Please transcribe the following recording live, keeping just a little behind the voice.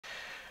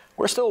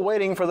We're still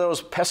waiting for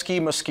those pesky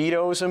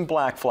mosquitoes and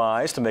black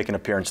flies to make an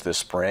appearance this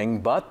spring,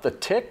 but the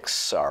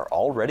ticks are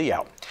already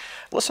out.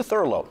 Alyssa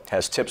Thurlow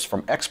has tips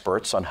from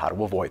experts on how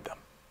to avoid them.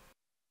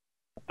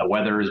 The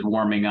weather is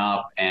warming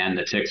up and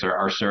the ticks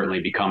are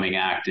certainly becoming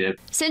active.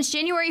 Since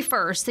January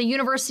 1st, the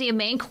University of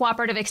Maine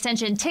Cooperative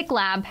Extension Tick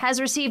Lab has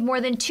received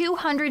more than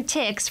 200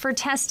 ticks for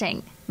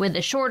testing. With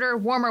the shorter,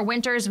 warmer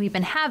winters we've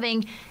been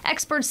having,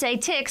 experts say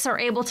ticks are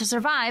able to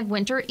survive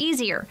winter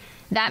easier.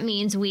 That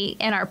means we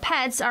and our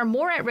pets are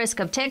more at risk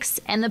of ticks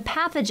and the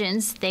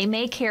pathogens they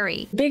may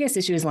carry. The biggest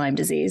issue is Lyme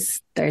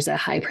disease. There's a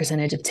high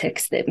percentage of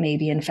ticks that may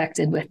be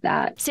infected with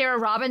that. Sarah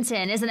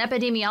Robinson is an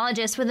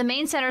epidemiologist with the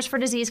Maine Centers for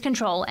Disease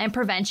Control and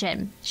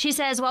Prevention. She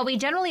says while we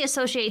generally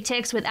associate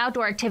ticks with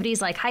outdoor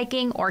activities like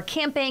hiking or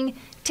camping,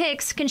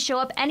 ticks can show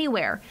up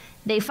anywhere.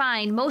 They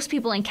find most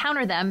people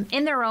encounter them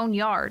in their own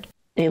yard.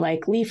 They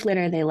like leaf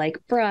litter, they like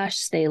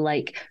brush, they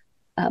like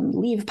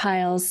leaf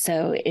piles.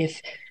 So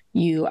if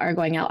you are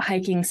going out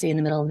hiking, stay in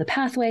the middle of the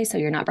pathway so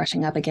you're not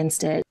brushing up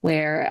against it.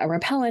 Wear a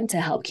repellent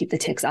to help keep the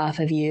ticks off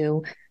of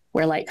you.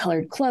 Wear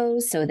light-colored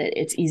clothes so that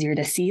it's easier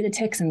to see the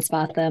ticks and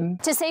spot them.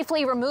 To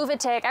safely remove a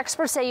tick,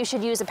 experts say you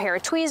should use a pair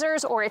of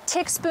tweezers or a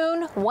tick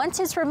spoon. Once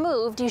it's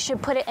removed, you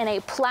should put it in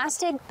a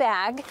plastic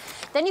bag.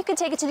 Then you can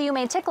take it to the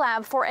UMaine Tick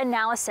Lab for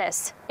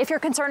analysis. If you're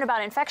concerned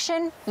about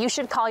infection, you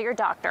should call your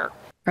doctor.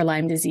 For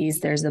Lyme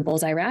disease, there's the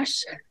bullseye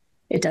rash.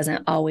 It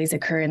doesn't always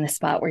occur in the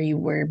spot where you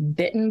were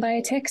bitten by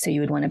a tick, so you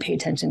would want to pay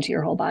attention to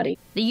your whole body.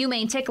 The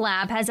UMaine Tick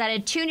Lab has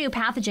added 2 new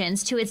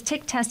pathogens to its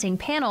tick testing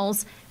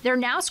panels. They're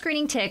now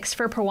screening ticks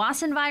for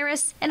Powassan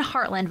virus and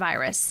Heartland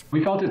virus.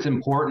 We felt it's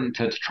important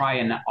to try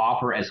and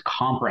offer as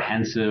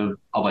comprehensive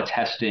of a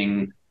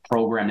testing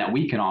program that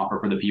we can offer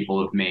for the people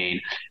of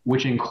Maine,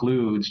 which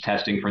includes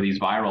testing for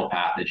these viral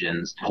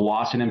pathogens,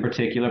 Powassan in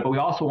particular, but we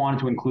also wanted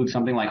to include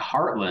something like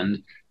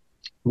Heartland,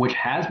 which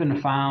has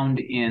been found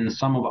in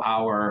some of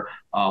our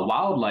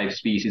wildlife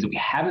species. We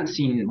haven't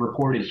seen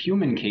reported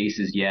human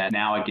cases yet.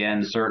 Now,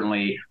 again,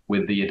 certainly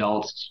with the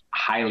adults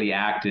highly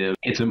active,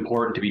 it's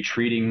important to be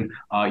treating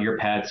your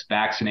pets,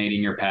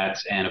 vaccinating your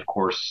pets, and of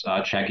course,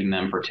 checking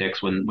them for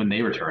ticks when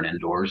they return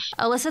indoors.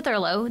 Alyssa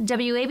Thurlow,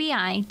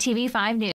 WABI TV 5 News.